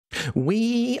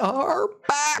We are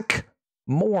back!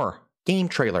 More game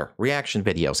trailer reaction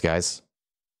videos, guys.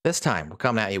 This time, we're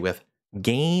coming at you with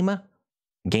Gamescom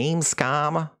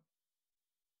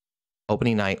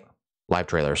opening night live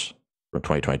trailers from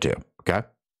 2022, okay?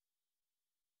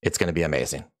 It's going to be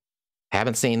amazing.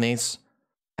 Haven't seen these,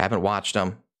 haven't watched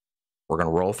them. We're going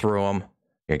to roll through them.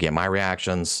 You're going to get my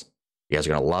reactions. You guys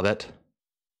are going to love it.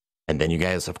 And then you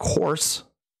guys, of course,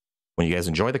 when you guys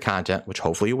enjoy the content, which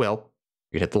hopefully you will,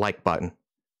 you can hit the like button,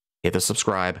 hit the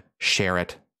subscribe, share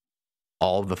it,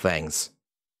 all of the things.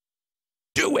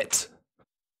 Do it!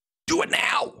 Do it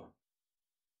now!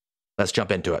 Let's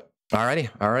jump into it.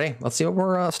 Alrighty. Let's see what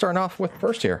we're starting off with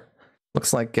first here.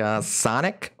 Looks like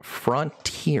Sonic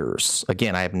Frontiers.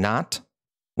 Again, I have not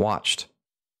watched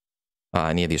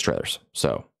any of these trailers.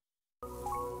 So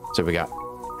what we got.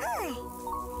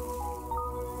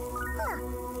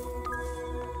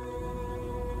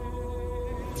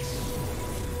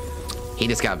 He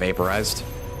just got vaporized.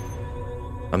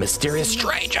 A mysterious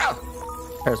stranger!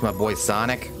 There's my boy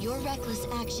Sonic. Your reckless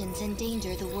actions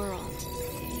endanger the world.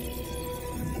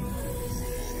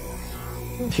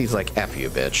 He's like, F you,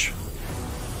 bitch.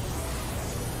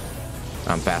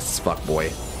 I'm fast as fuck,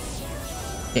 boy.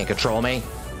 Can't control me.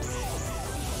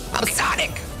 I'm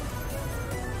Sonic!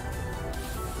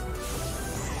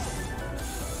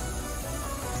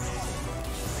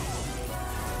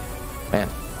 Man,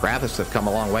 graphics have come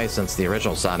a long way since the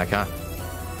original Sonic, huh?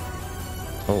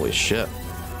 Holy shit.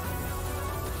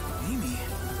 Amy,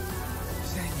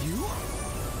 is that you?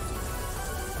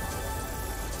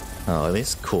 Oh,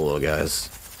 these cool little guys.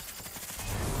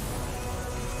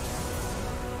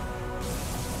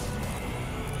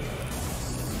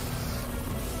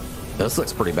 This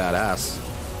looks pretty badass,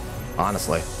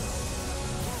 honestly.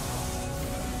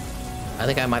 I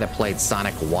think I might have played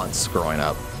Sonic once growing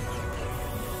up.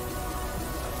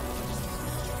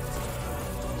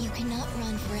 You cannot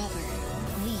run forever.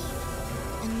 Leave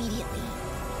immediately.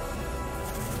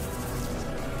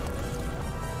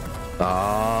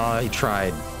 Oh, he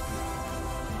tried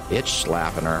itch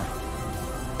slapping her.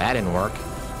 That didn't work.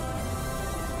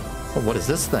 Oh, what is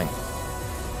this thing?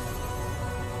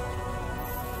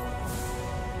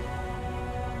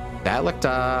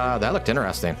 That looked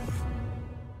interesting.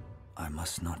 I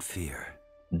must not fear.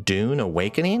 Dune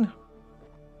Awakening?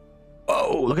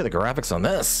 Oh, look at the graphics on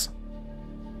this.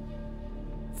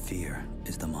 Fear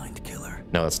is the mind killer.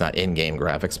 No, it's not in-game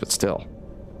graphics, but still.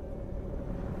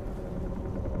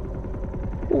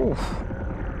 Oof.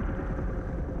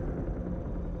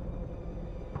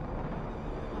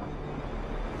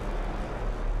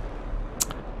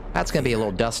 That's gonna be a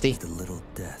little dusty. The little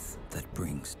death that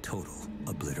brings total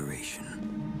obliteration.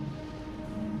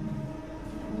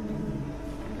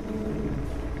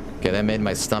 Okay, that made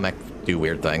my stomach do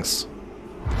weird things.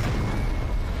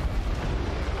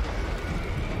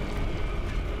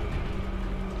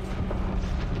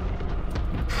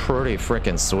 Pretty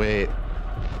freaking sweet.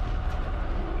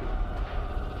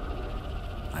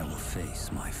 I will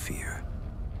face my fear.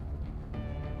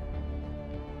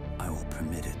 I will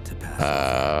permit it to pass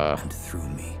over and through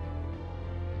me.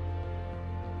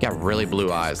 Got really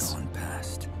blue eyes. Gone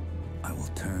past, I will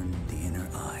turn the inner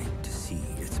eye to see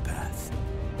its path.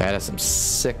 That is some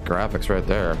sick graphics right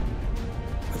there.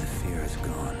 Where the fear is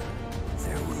gone,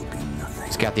 there will be nothing.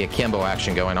 He's got the akimbo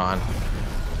action going on.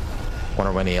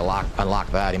 Wonder when he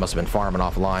unlocked that. He must have been farming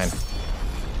offline.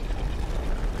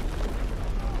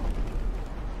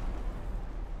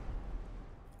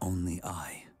 Only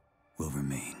I will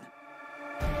remain.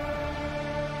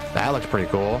 That looks pretty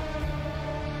cool.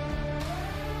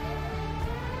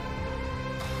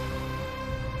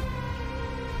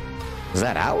 Is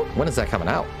that out? When is that coming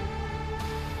out?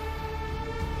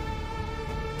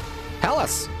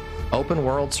 Hellas! Open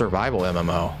world survival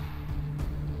MMO.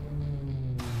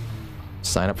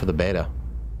 Sign up for the beta.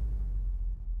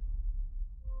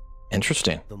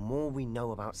 Interesting. The more we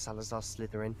know about Salazar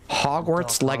Slytherin,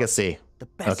 Hogwarts Legacy. the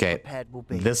best Okay, prepared we'll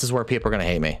be. this is where people are going to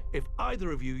hate me. If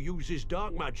either of you uses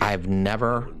dark magic, I've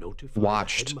never I will notify the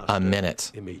watched headmaster a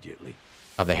minute immediately.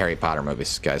 of the Harry Potter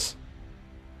movies, guys.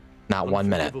 Not 1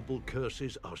 minute. Unforgivable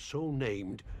curses are so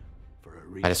named for a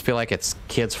reason. I just feel like it's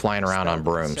kids flying around on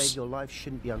brooms. Your life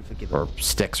shouldn't be unforgivable. Or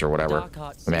sticks or whatever.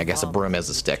 I mean, I guess a broom is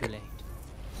a stick.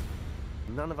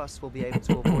 None of us will be able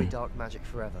to avoid dark magic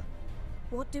forever.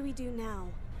 What do we do now?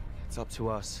 It's up to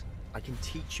us. I can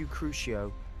teach you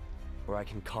Crucio, or I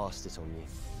can cast it on you.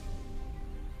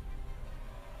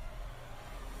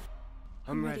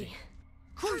 I'm ready.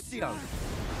 Crucio!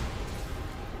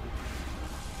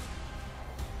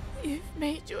 You've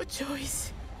made your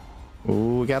choice.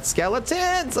 Ooh, we got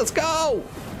skeletons! Let's go!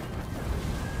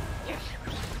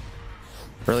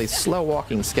 Really slow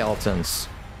walking skeletons.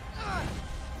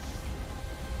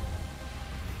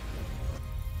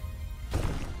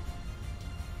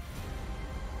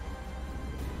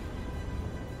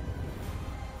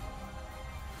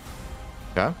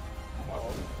 Okay.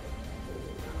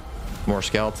 More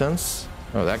skeletons.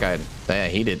 Oh, that guy. Yeah,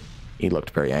 he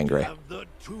looked very angry. Have the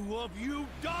two of you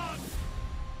done?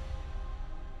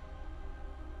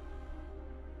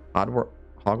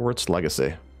 Hogwarts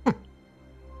Legacy.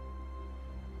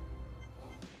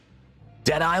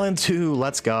 Dead Island 2,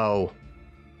 let's go.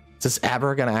 Is this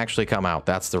ever gonna actually come out?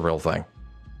 That's the real thing.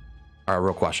 Or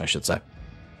real question, I should say.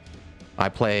 I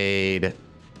played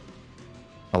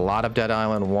a lot of Dead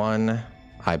Island 1.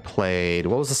 I played,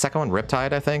 what was the second one?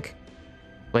 Riptide, I think.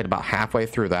 Played about halfway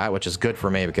through that, which is good for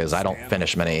me because I don't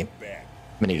finish many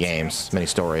games, many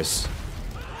stories.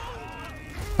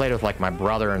 Played with like my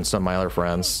brother and some of my other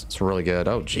friends. It's really good.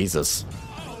 Oh, Jesus.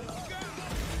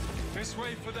 This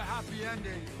way for the happy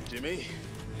ending. Jimmy?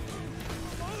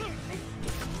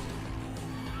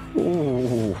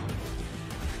 Ooh.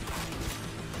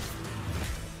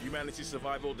 Humanity's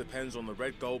survival depends on the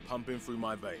red gold pumping through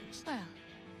my veins. Well,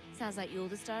 sounds like you're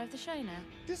the star of the show now.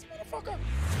 This motherfucker!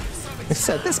 I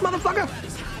said this motherfucker.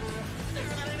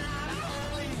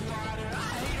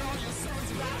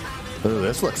 Ooh,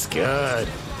 this looks good.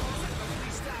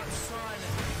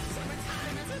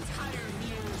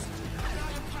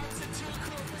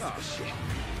 Oh, shit.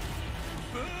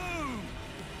 Boom!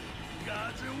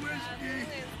 God's a whiskey!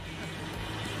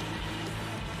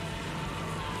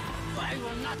 I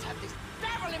will not have this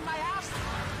devil in my house.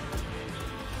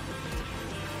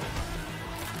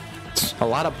 A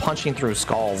lot of punching through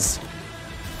skulls.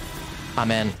 I'm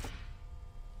in.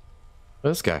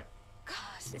 This guy.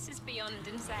 Gosh, this is beyond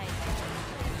insane.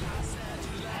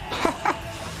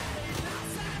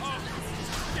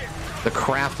 The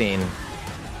crafting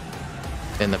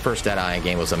in the first Dead Island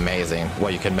game was amazing.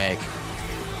 What you can make.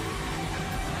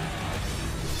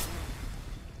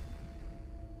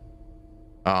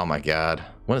 Oh my god.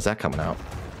 When is that coming out?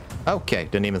 Okay,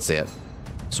 didn't even see it.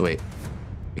 Sweet.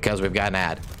 Because we've got an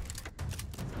ad.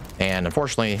 And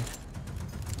unfortunately,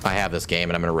 I have this game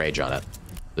and I'm going to rage on it.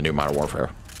 The new Modern Warfare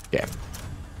game.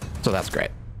 So that's great.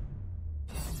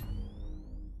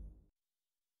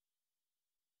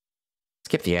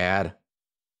 Skip the ad.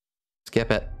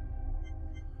 Skip it.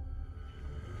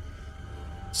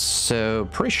 So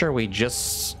pretty sure we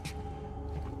just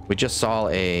saw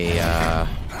a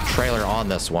trailer on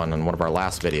this one in one of our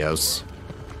last videos.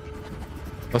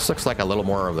 This looks like a little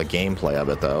more of the gameplay of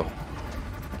it though.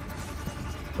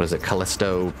 What is it,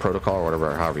 Callisto Protocol or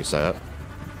whatever, however you say it.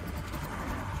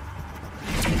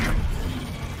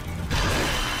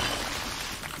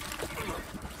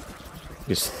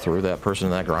 Just threw that person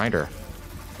in that grinder.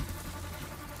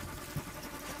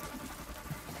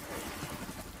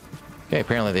 Okay,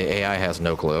 apparently the AI has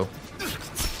no clue.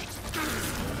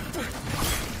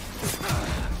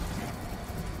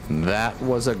 That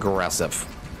was aggressive.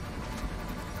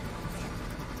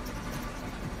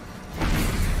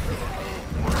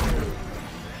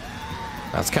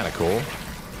 That's kind of cool.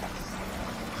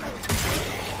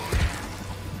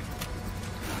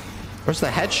 Where's the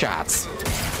headshots?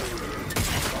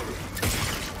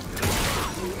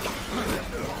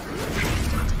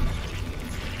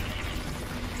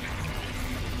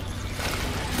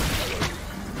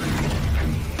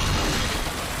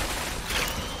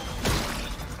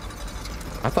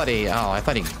 I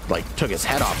thought he like took his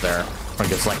head off there and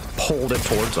just like pulled it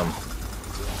towards him.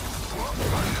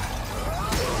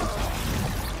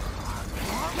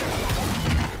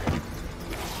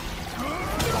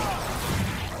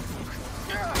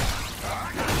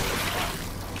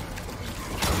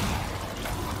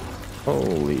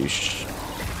 Holy sh...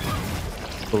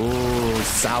 Ooh,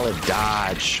 solid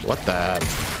dodge. What the...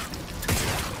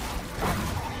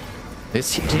 Did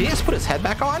he just put his head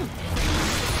back on?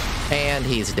 And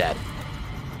he's dead.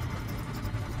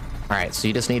 Alright, so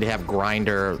you just need to have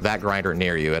that grinder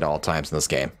near you at all times in this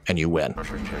game, and you win. I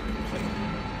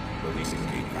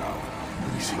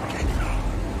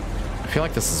feel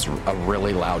like this is a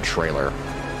really loud trailer.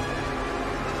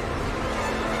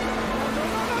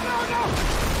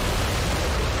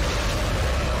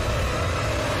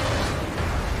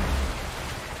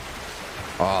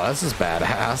 Oh, this is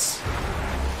badass.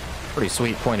 Pretty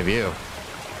sweet point of view.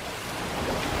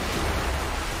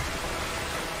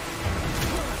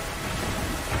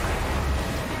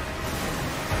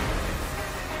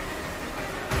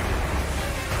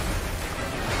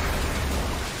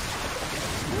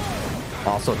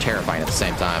 Also terrifying at the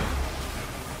same time.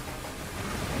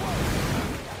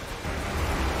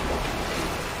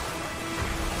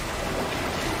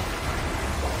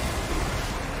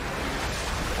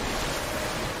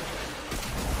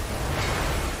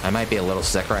 I might be a little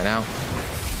sick right now.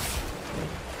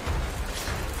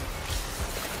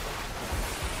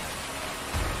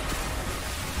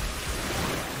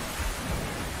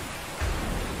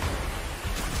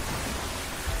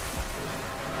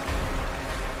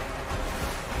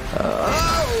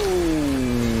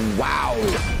 Oh, wow.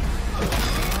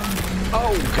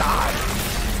 Oh, God.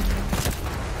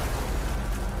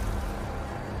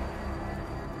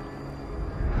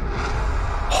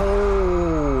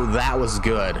 Oh, that was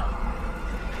good.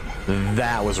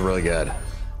 That was really good.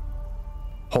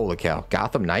 Holy cow.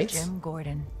 Gotham Knights? Jim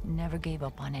Gordon never gave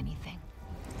up on anything.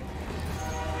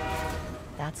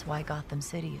 That's why Gotham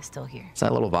City is still here. Is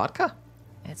that a little vodka?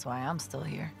 It's why I'm still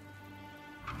here.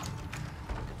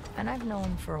 And I've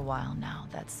known for a while now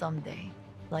that someday,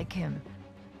 like him,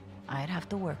 I'd have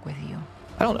to work with you.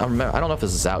 I don't know if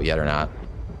this is out yet or not.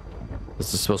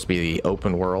 This is supposed to be the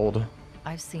open world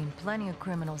I've seen plenty of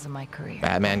criminals in my career.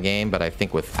 Batman game, but I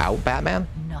think without Batman?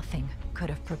 Nothing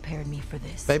could have prepared me for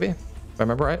this. Maybe? If I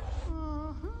remember right?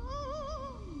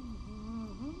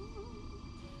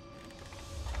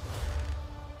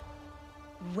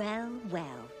 Well,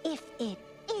 well, if it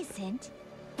isn't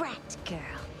Brat Girl.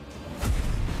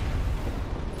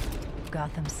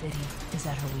 Gotham City is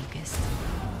at her weakest.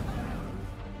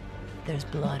 There's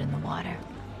blood in the water.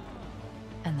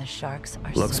 And the sharks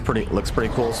are Looks pretty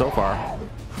cool so far.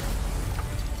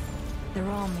 They're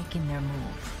all making their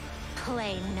move.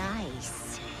 Play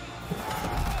nice.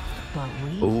 But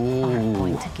we aren't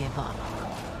going to give up.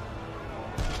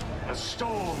 A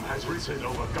storm has risen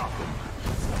over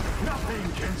Gotham.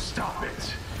 Nothing can stop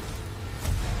it.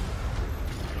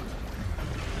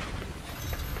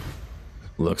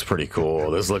 Looks pretty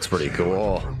cool. This looks pretty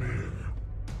cool.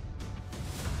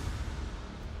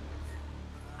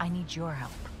 I need your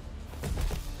help.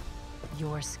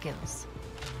 Your skills.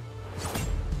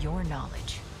 Your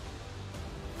knowledge.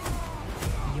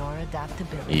 Your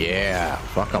adaptability. Yeah,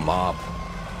 fuck them up.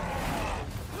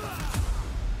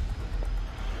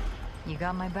 You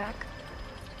got my back?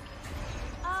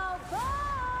 Oh,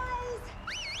 boys!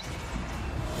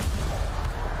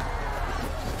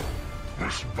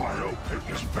 This biopic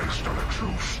is based on a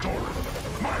true story.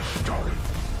 My story.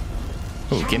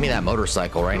 Ooh, give me that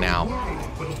motorcycle right now.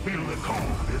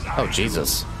 Oh,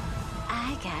 Jesus.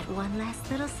 I got one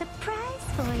last little surprise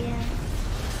for you.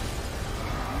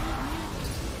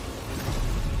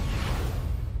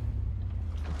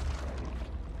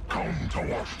 Come to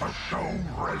watch the show,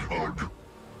 Red Hood.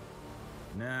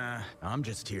 Nah, I'm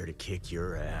just here to kick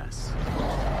your ass.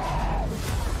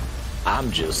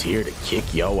 I'm just here to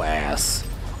kick your ass.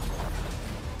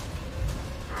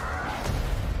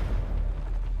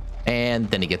 And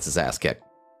then he gets his ass kicked.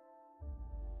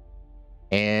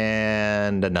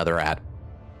 And another ad.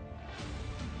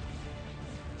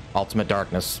 Ultimate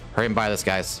Darkness. Hurry and buy this,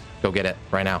 guys. Go get it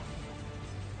right now.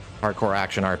 Hardcore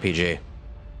action RPG.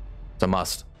 It's a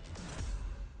must.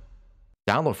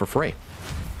 Download for free.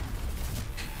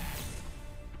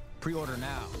 Pre-order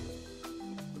now.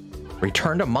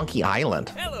 Return to Monkey Island.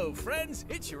 Hello, friends.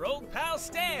 It's your old pal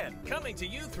Stan, coming to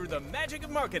you through the magic of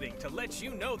marketing to let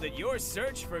you know that your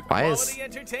search for quality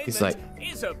entertainment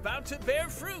is about to bear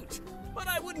fruit. But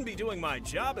I wouldn't be doing my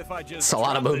job if I just. It's a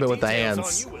lot of movement with the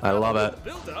hands. I love it.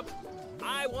 Build up.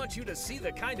 I want you to see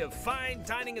the kind of fine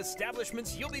dining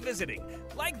establishments you'll be visiting,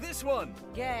 like this one.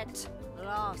 Get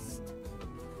lost.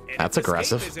 And that's if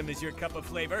aggressive. Escapism is your cup of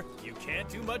flavor, you can't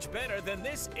do much better than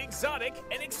this exotic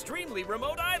and extremely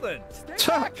remote island.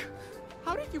 Chuck!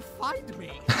 How did you find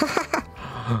me?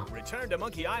 Return to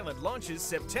Monkey Island launches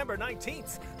September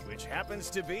 19th, which happens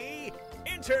to be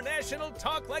International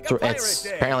Talk Like a Pirate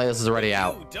Day. Apparently this is already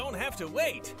out. You don't have to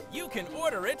wait. You can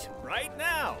order it right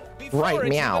now, before Right it's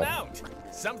meow. even out.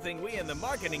 Something we in the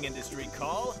marketing industry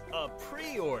call a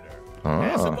pre-order. Oh.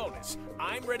 As a bonus,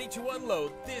 I'm ready to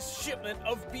unload this shipment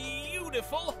of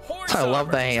beautiful horse I love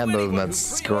armor the to hand anyone who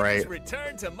movements. It's pre-orders great.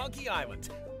 Return to Monkey Island.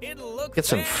 It'll look Get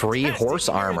some free fantastic horse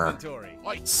in your armor. inventory.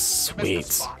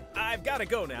 Sweet. I've got to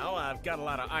go now. I've got a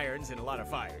lot of irons and a lot of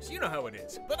fires. You know how it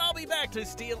is. But I'll be back to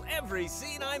steal every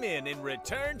scene I'm in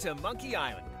Return to Monkey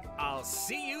Island. I'll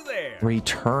see you there.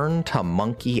 Return to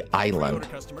Monkey Island. Pre-order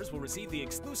customers will receive the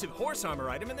exclusive horse armor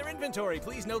item in their inventory.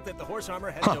 Please note that the horse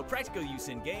armor has no practical use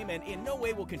in game and in no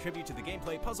way will contribute to the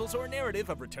gameplay, puzzles, or narrative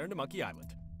of Return to Monkey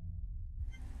Island.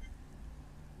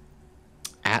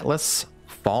 Atlas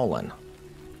Fallen.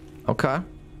 Okay.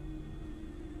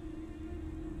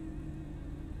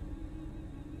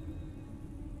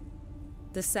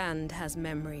 The sand has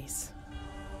memories.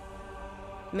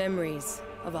 Memories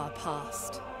of our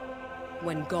past,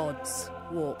 when gods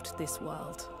walked this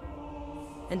world,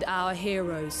 and our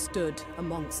heroes stood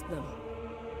amongst them.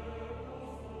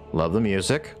 Love the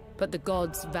music. But the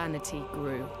gods' vanity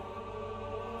grew.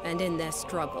 And in their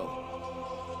struggle,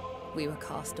 we were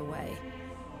cast away.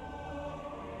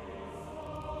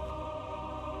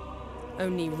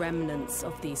 Only remnants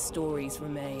of these stories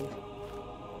remain.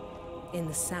 In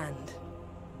the sand.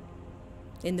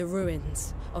 In the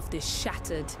ruins of this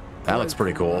shattered, that looks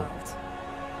pretty cool. world.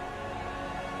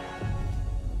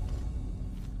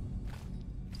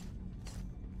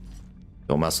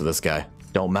 Don't mess with this guy.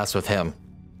 Don't mess with him.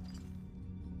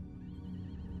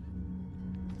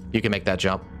 You can make that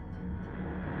jump.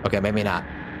 Okay, maybe not.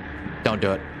 Don't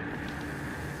do it.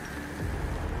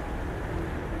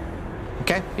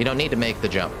 Okay, you don't need to make the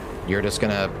jump. You're just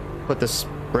gonna put this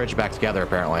bridge back together,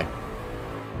 apparently.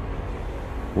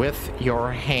 With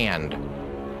your hand.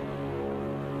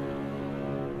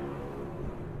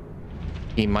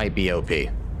 He might be OP.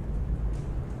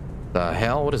 The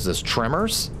hell? What is this?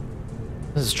 Tremors?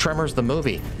 This is Tremors the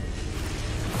movie.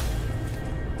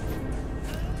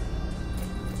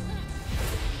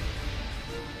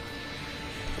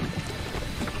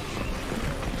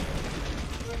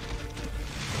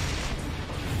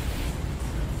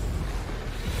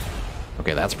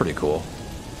 Okay, that's pretty cool.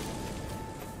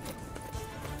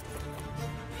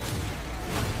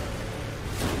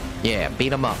 Yeah,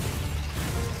 beat him up.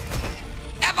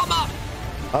 F him up!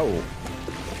 Oh.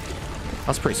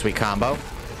 That's a pretty sweet combo.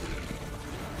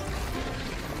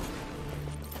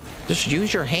 Just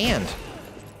use your hand.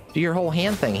 Do your whole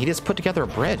hand thing. He just put together a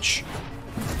bridge.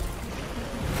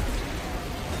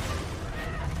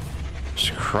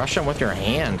 Just crush him with your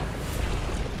hand.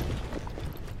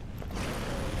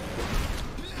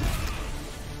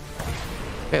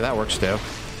 Okay, that works too.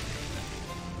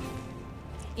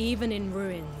 Even in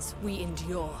ruins, we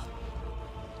endure.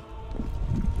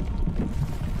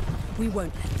 We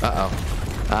won't let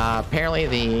Uh-oh. Apparently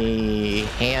the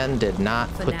hand did not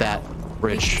For put now, that we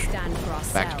bridge can stand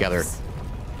for back together ourselves.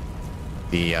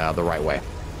 the right way.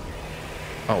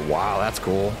 Oh, wow, that's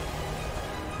cool.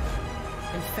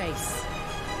 And face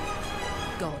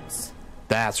gods.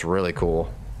 That's really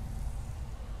cool.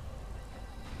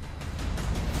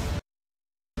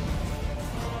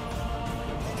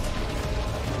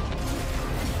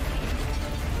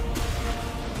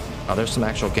 Oh, there's some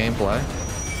actual gameplay.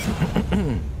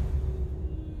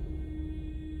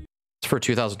 It's for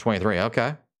 2023.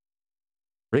 Okay.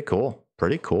 Pretty cool.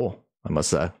 Pretty cool, I must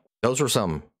say. Those were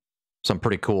some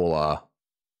pretty cool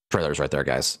trailers right there,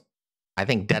 guys. I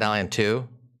think Dead Island 2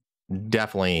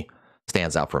 definitely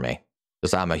stands out for me,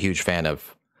 because I'm a huge fan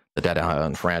of the Dead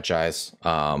Island franchise.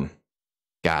 God,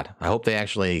 I hope they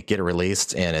actually get it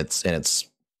released in its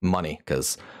money,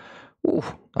 because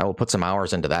I will put some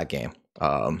hours into that game.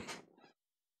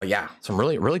 But yeah, some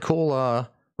really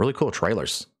cool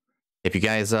trailers. If you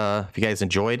guys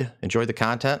enjoyed the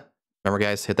content, remember,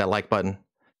 guys, hit that like button,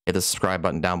 hit the subscribe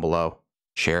button down below,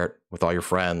 share it with all your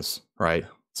friends, right?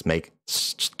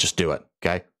 Just do it,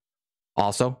 okay?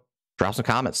 Also, drop some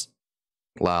comments.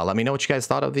 Let me know what you guys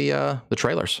thought of the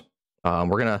trailers.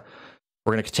 We're gonna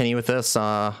continue with this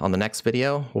on the next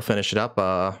video. We'll finish it up.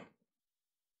 I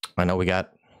know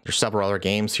there's several other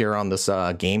games here on this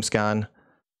Gamescom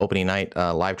opening night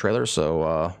live trailer,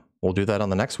 so we'll do that on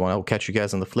the next one. I'll catch you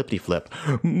guys on the flippity flip.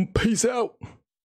 Peace out.